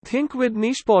Think with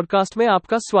niche podcast में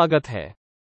आपका स्वागत है।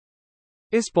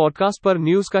 इस पॉडकास्ट पर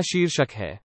न्यूज का शीर्षक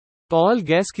है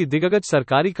ऑयल-ग की दिग्गज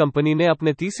सरकारी कंपनी ने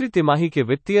अपने तीसरी तिमाही के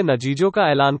वित्तीय नतीजों का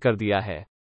ऐलान कर दिया है।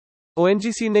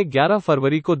 ओएनजीसी ने 11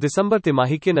 फरवरी को दिसंबर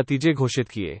तिमाही के नतीजे घोषित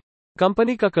किए।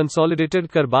 कंपनी का कंसोलिडेटेड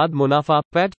कर बाद मुनाफा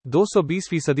पैट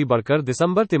 220% बढ़कर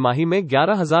दिसंबर तिमाही में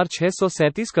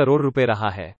 11,637 करोड़ रुपए रहा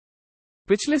है।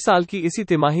 पिछले साल की इसी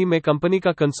तिमाही में कंपनी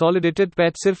का कंसोलिडेटेड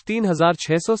पैट सिर्फ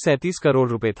 3,637 करोड़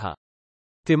रुपए था।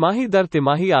 तिमाही दर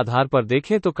तिमाही आधार पर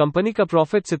देखें तो कंपनी का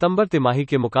प्रॉफिट सितंबर तिमाही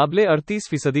के मुकाबले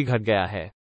 38% घट गया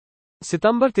है।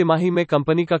 सितंबर तिमाही में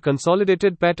कंपनी का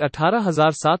कंसोलिडेटेड पैट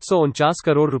 18,749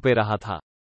 करोड़ रुपए रहा था।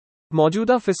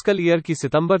 मौजूदा फिस्कल ईयर की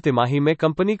सितंबर तिमाही में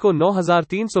कंपनी को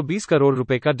 9,320 करोड़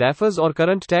रुपए का डैफर्स और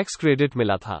करंट टैक्स क्रेडिट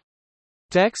मिला था।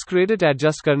 टैक्स क्रेडिट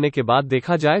एडजस्ट करने के बाद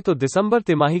देखा जाए तो दिसंबर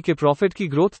तिमाही के प्रॉफिट की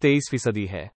ग्रोथ 23%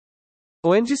 है।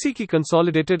 ओएनजीसी की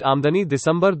कंसोलिडेटेड आमदनी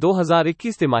दिसंबर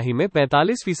 2021 तिमाही में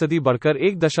 45% बढ़कर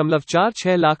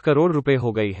 1.46 लाख करोड़ रुपए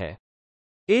हो गई है।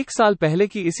 एक साल पहले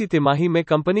की इसी तिमाही में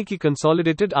कंपनी की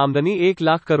कंसोलिडेटेड आमदनी 1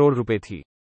 लाख करोड़ रुपए थी।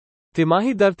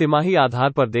 तिमाही दर तिमाही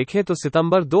आधार पर देखें तो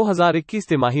सितंबर 2021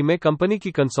 तिमाही में कंपनी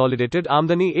की कंसोलिडेटेड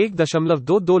आमदनी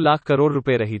 1.22 लाख करोड़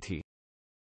रुपए रही थी।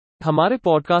 हमारे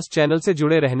पॉडकास्ट चैनल से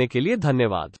जुड़े रहने के लिए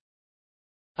धन्यवाद।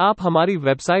 आप हमारी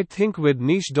वेबसाइट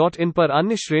thinkWithNiche.in पर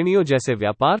अन्य श्रेणियों जैसे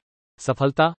व्यापार,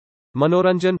 सफलता,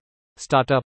 मनोरंजन,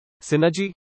 स्टार्टअप,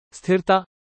 सिनर्जी, स्थिरता,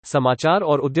 समाचार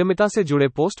और उद्यमिता से जुड़े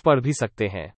पोस्ट पढ़ भी सकते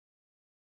हैं।